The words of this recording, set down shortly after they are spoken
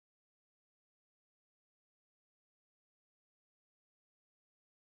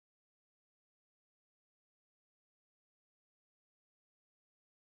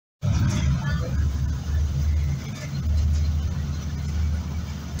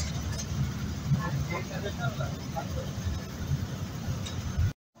What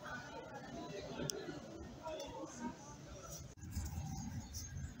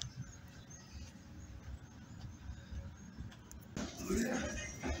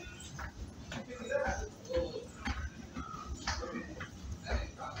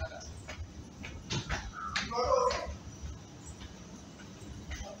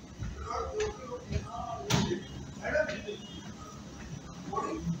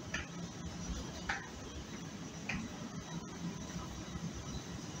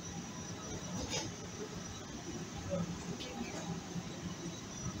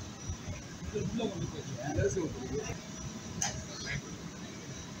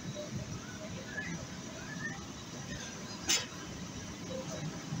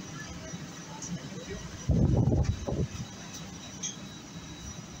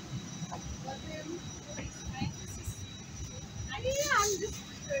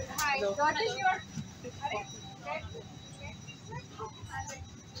is your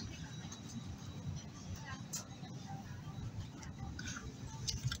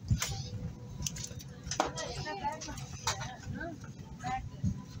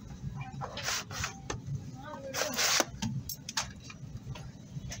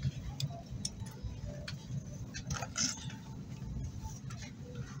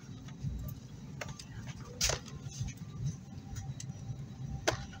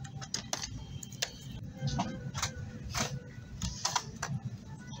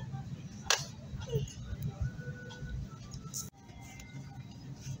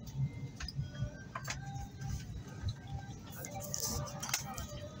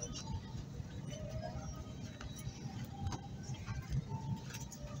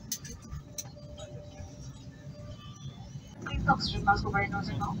oxygen mask over your nose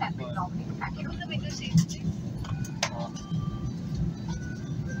and mouth and breathe normally. Thank you. Open the window seats, please.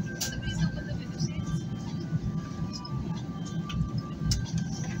 So please open the window seats.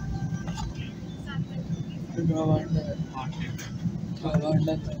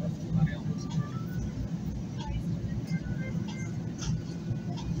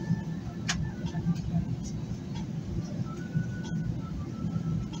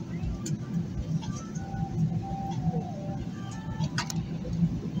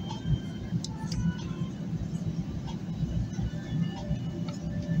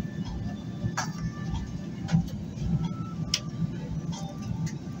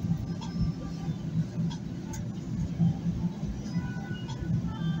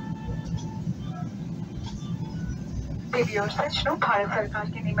 देवियों सचनो भारत सरकार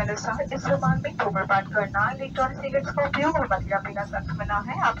के नियमानुसार इस विमान में धूम्रपान करना इलेक्ट्रॉनिक सिगरेट्स का उपयोग और मदिरा पीना सख्त मना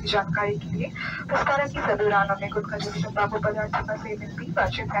है। आपकी जानकारी के लिए विस्तारा की सभी उड़ानों में गुटखा जैसे तंबाकू पदार्थों का सेवन भी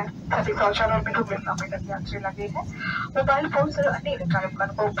वर्जित है। सभी शौचालयों में धूम्रपान में यात्री लगे हैं। मोबाइल फोन और अन्य इलेक्ट्रॉनिक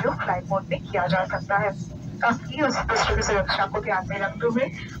उपकरणों का उपयोग फ्लाइट मोड में किया जा सकता है। आपकी उस वस्तु की सुरक्षा को ध्यान में रखते हुए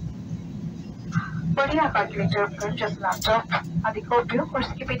बड़ी आकार के इलेक्ट्रॉनिक उपकरण जैसे लैपटॉप आदि का उपयोग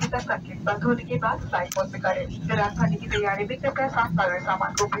कुर्सी की पेटी का संकेत बंद होने के बाद फ्लाइट मोड में करें। उड़ान भरने की तैयारी में कृपया साथ पड़े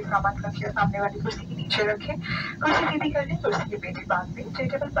सामान को ऊपरी सामान कक्ष या सामने वाली कुर्सी के नीचे रखें। कुर्सी सीधी करने, कुर्सी की पेटी बांध दें,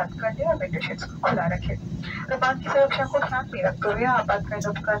 टेबल बंद करने और विंडो शीट्स को खुला रखें। विमान की सुरक्षा को ध्यान में रखते हुए आपातकालीन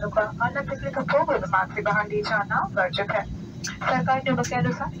उपकरणों का अनधिकृत उपयोग विमान से बाहर ले जाना वर्जित है। सरकारी नियमों के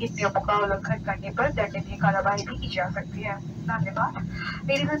अनुसार इन नियमों का उल्लंघन करने पर दंडनीय कार्रवाई भी की जा सकती है। धन्यवाद।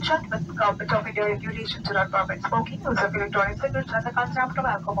 Ladies and gentlemen, Government of India regulations do not permit smoking, use of electronic cigarettes, and the consumption of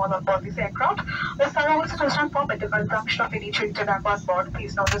alcohol on board this aircraft. Vistara also does not permit the consumption of any chewing tobacco on board.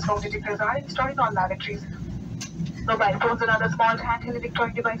 Please note the smoke detectors are installed in all lavatories. Mobile phones and other small handheld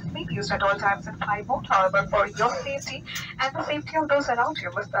electronic devices may be used at all times in flight mode. However, for your safety and the safety of those around you,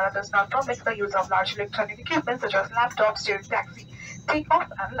 Vistara does not permit the use of large electronic equipment such as laptops during taxi, takeoff,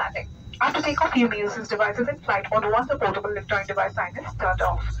 and landing. After takeoff, you may use these devices in flight mode once the portable electronic device sign is turned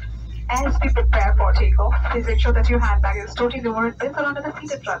off. As we prepare for takeoff, please ensure that your handbag is stored in the overhead bins or under the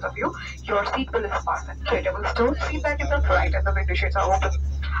seat in front of you. Your seat belt is fastened, tray table is stored, seat back is upright, and the window shades are open.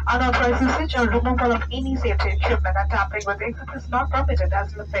 Unauthorized usage or removal of any safety equipment and tampering with exits is not permitted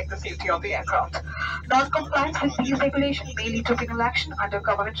as will affect the safety of the aircraft. Non-compliance with these regulations may lead to penal action under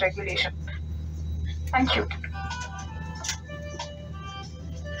government regulation. Thank you.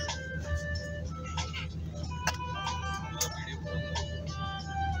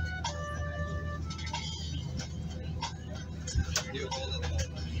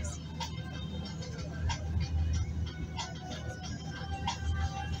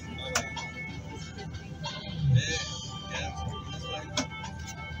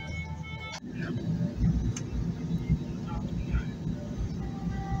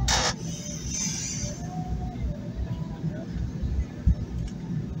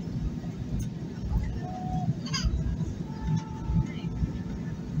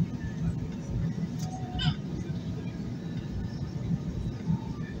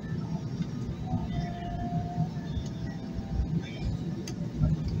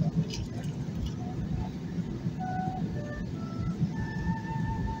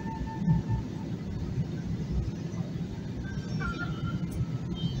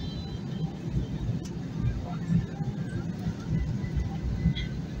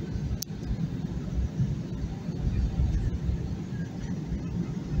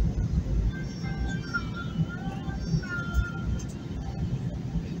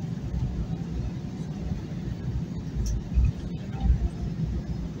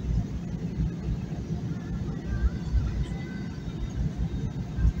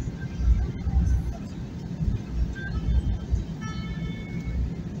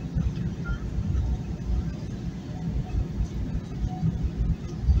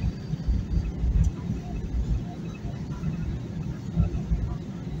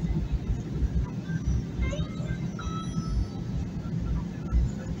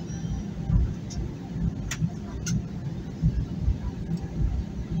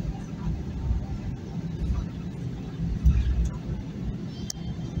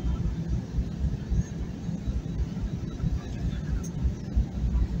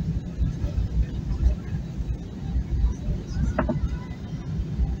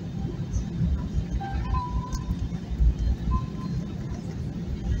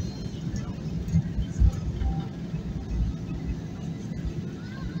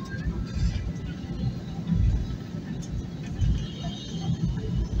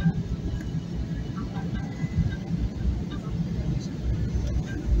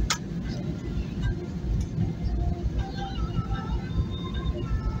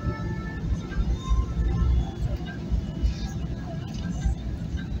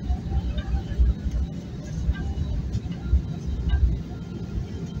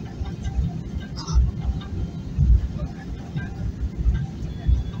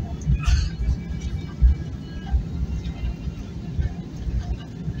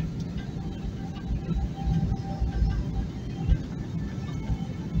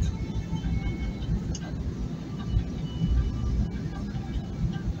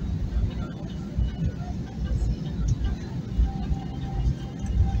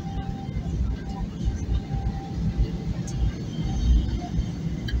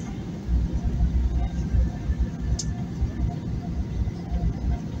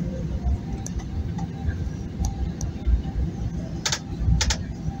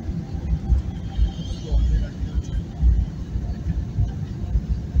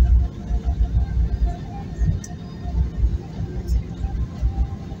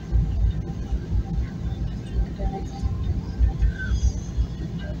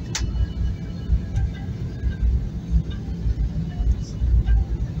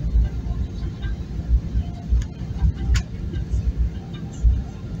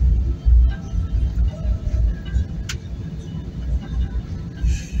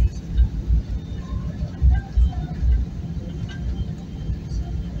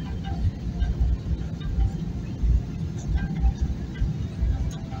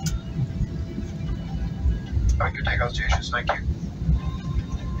 Thank you.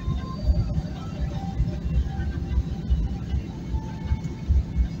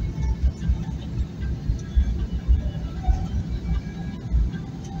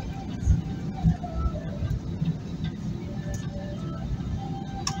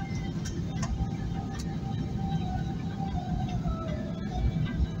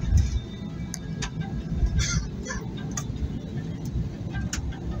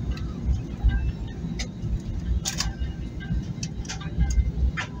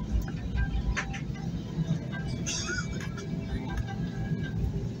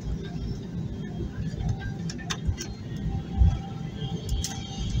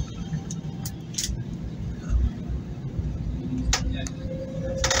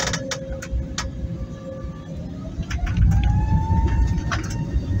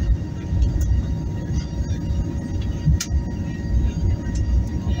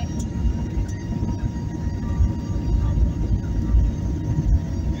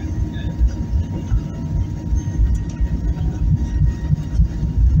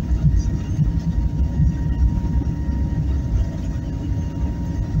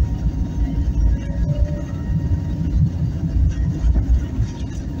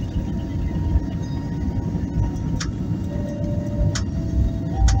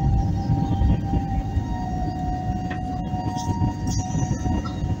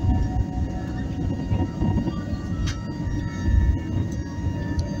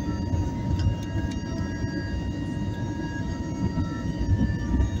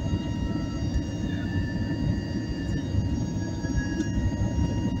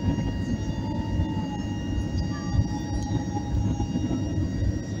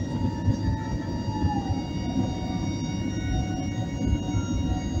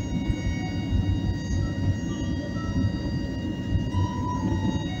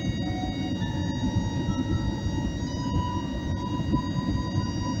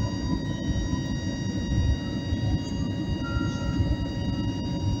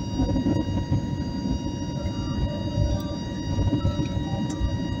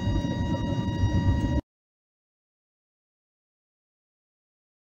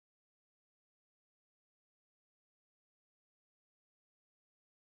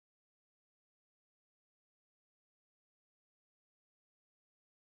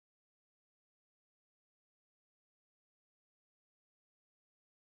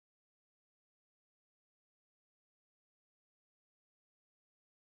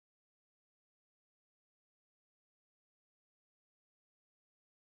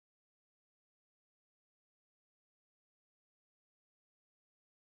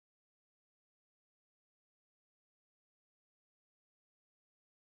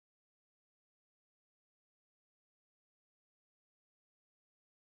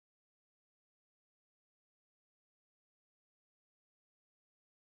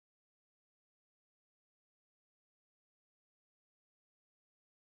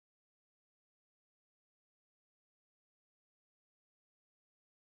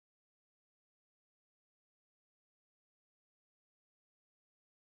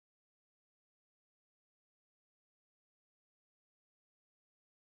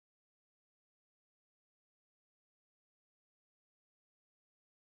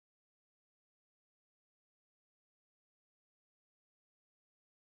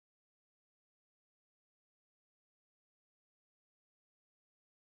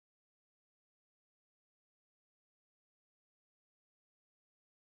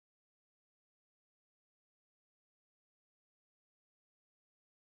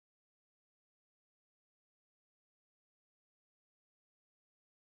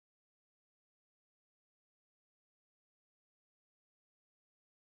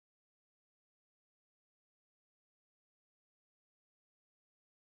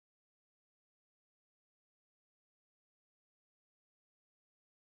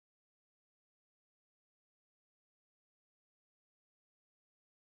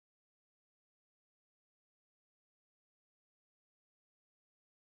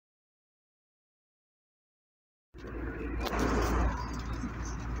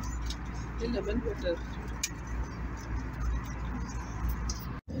 Lemon butter.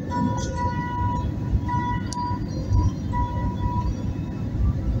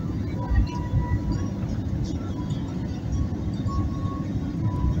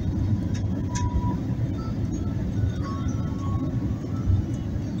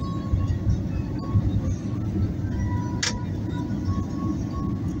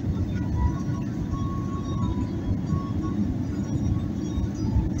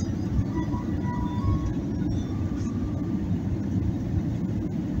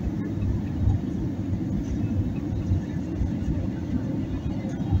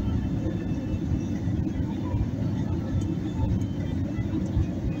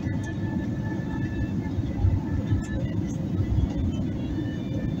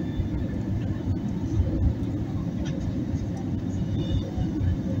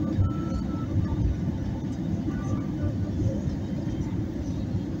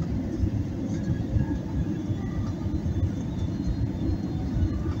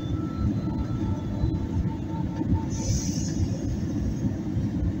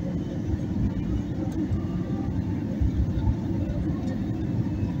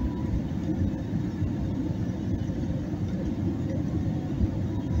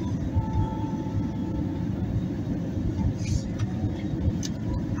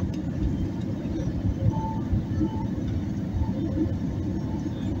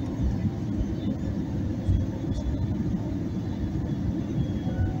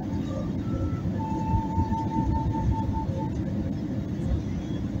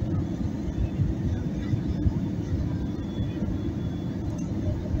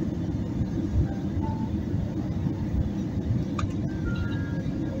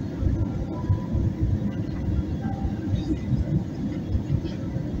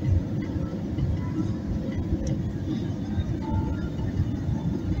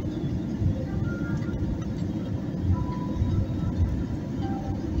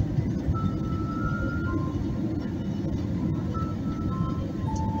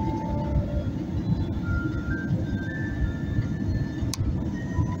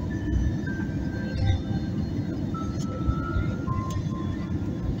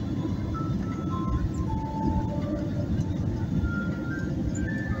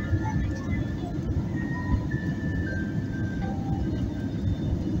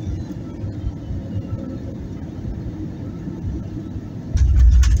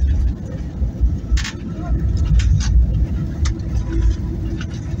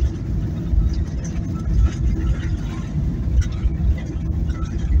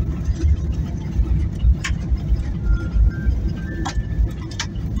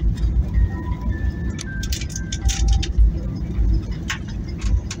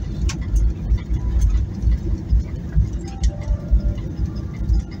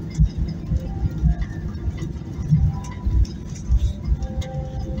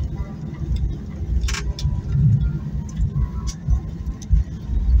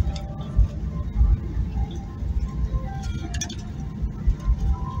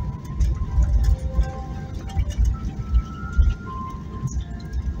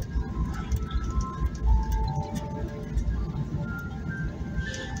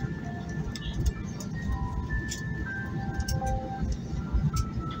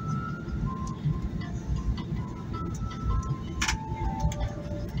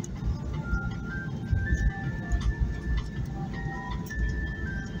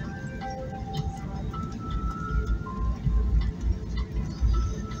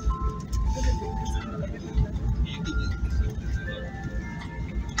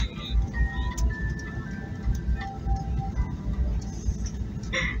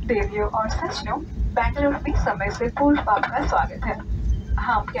 देवियों और सज्जनों, बेंगलुरु में समय से पूर्व आपका स्वागत है।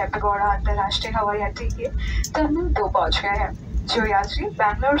 हम केम्पेगौड़ा अंतर्राष्ट्रीय हवाई अड्डे के टर्मिनल 2 पहुंच गए हैं। जो यात्री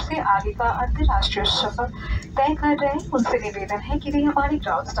बेंगलुरु से आगे का अंतर्राष्ट्रीय सफर तय कर रहे हैं, उनसे निवेदन है कि वे हमारे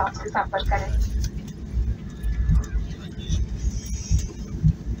ग्राउंड स्टाफ से संपर्क करें।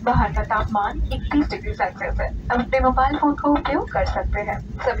 बाहर का तापमान 31 डिग्री सेल्सियस है। अपने मोबाइल फोन का उपयोग कर सकते हैं।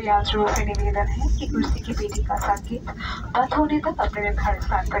 सभी यात्रियों से निवेदन है कि कुर्सी की पेटी का संकेत बंद होने तक अपने निर्धारित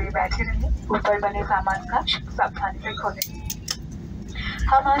स्थान पर ही बैठे रहें। ऊपर बने सामान कक्ष सावधानी से खोलें।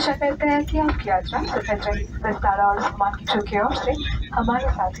 हम आशा करते हैं कि आपकी यात्रा सुखद रही। विस्तारा और सामान की चुकी ओर से हमारे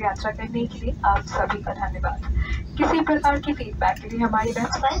साथ यात्रा करने के लिए आप सभी का धन्यवाद। किसी प्रकार की फीडबैक के लिए हमारी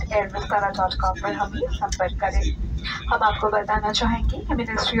वेबसाइट airvistara.com पर हमें संपर्क करें। हम आपको बताना चाहेंगे कि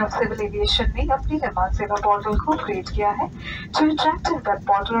मिनिस्ट्री ऑफ सिविल एविएशन ने अपनी विमान सेवा पोर्टल को क्रिएट किया है, जो इंटरैक्टिव वेब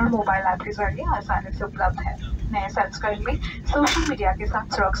पोर्टल और मोबाइल ऐप के जरिए आसानी से उपलब्ध है। नए संस्करण में सोशल मीडिया के साथ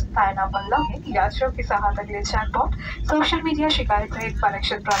सुरक्षित साइन अप लॉगिन, यात्रियों की सहायता के लिए चैटबॉट, सोशल मीडिया शिकायत रहित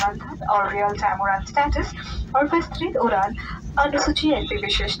कनेक्शन प्रबंधन और रियल टाइम उड़ान स्टेटस और विस्तृत उड़ान अनुसूची जैसी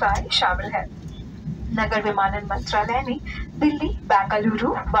विशेषताएं शामिल है। नगर विमानन मंत्रालय ने दिल्ली, बेंगलुरु,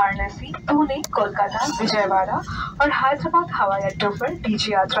 वाराणसी, पुणे, कोलकाता, विजयवाड़ा और हैदराबाद हवाई अड्डों पर डीजी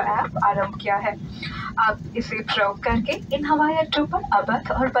यात्रा ऐप आरंभ किया है। आप इसे प्रयोग करके इन हवाई अड्डों पर अवध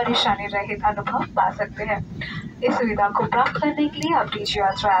और परेशानी रहित अनुभव पा सकते हैं। इस सुविधा को प्राप्त करने के लिए आप डीजी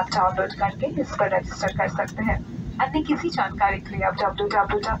यात्रा ऐप डाउनलोड करके इस पर रजिस्टर कर सकते हैं। अन्य किसी जानकारी के लिए आप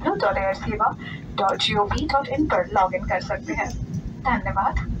www.airseva.gov.in पर लॉग इन कर सकते हैं।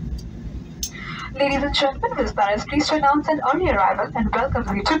 धन्यवाद। Ladies and gentlemen, Vistara is pleased to announce an early arrival and welcome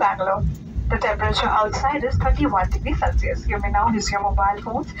you to Bangalore. The temperature outside is 31 degrees Celsius. You may now use your mobile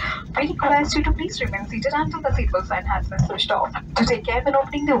phones. We request you to please remain seated until the seatbelt sign has been switched off. To take care when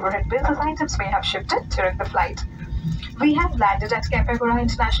opening the overhead bins, as items may have shifted during the flight. We have landed at Kempegowda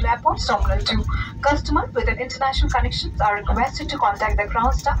International Airport, Terminal 2. Customers with an international connections are requested to contact the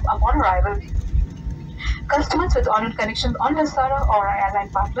ground staff upon arrival. Customers with on-road connections on Vistara or our airline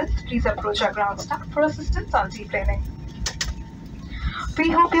partners, please approach our ground staff for assistance on seaplaning. We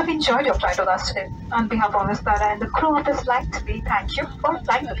hope you've enjoyed your flight with us today. On behalf of Vistara and the crew of this flight, we thank you for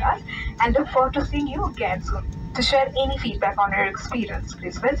flying with us and look forward to seeing you again soon. To share any feedback on your experience,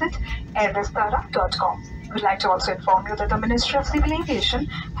 please visit airvistara.com. We'd like to also inform you that the Ministry of Civil Aviation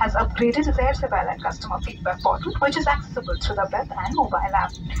has upgraded its AirSeval and customer feedback portal, which is accessible through the web and mobile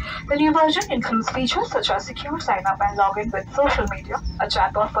app. The new version includes features such as secure sign-up and login with social media, a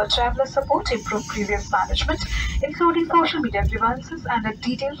chatbot for traveler support, improved grievance management, including social media grievances, and a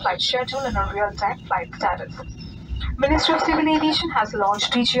detailed flight schedule and a real-time flight status. Ministry of Civil Aviation has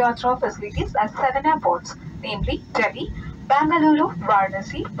launched DG Yatra facilities at 7 airports, namely Delhi, Bengaluru,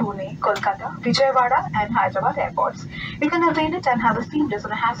 Varanasi, Pune, Kolkata, Vijayawada and Hyderabad airports. You can avail it and have a seamless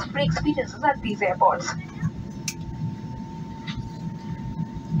and hassle-free experiences at these airports.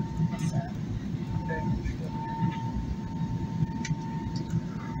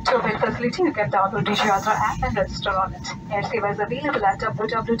 To avail facility, you can download DG Yatra app and register on it. AirSeva is available at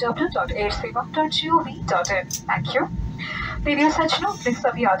www.airseva.gov.in. Thank you. प्रिय सज्जनों, अपने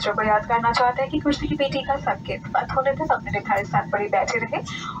सभी यात्रियों को याद करना चाहते हैं कि कुर्सी की पेटी का संकेत बंद होने तक अपने निर्धारित स्थान पर ही बैठे रहे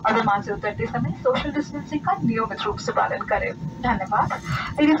और विमान से उतरते समय सोशल डिस्टेंसिंग का नियमित रूप से पालन करें। धन्यवाद।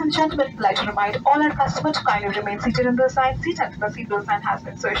 Ladies and gentlemen, I'd like to remind all our customers to kindly remain seated in the assigned seat until the seatbelt sign has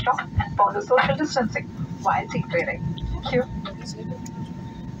been switched off and follow social distancing while seat clearing. Thank you.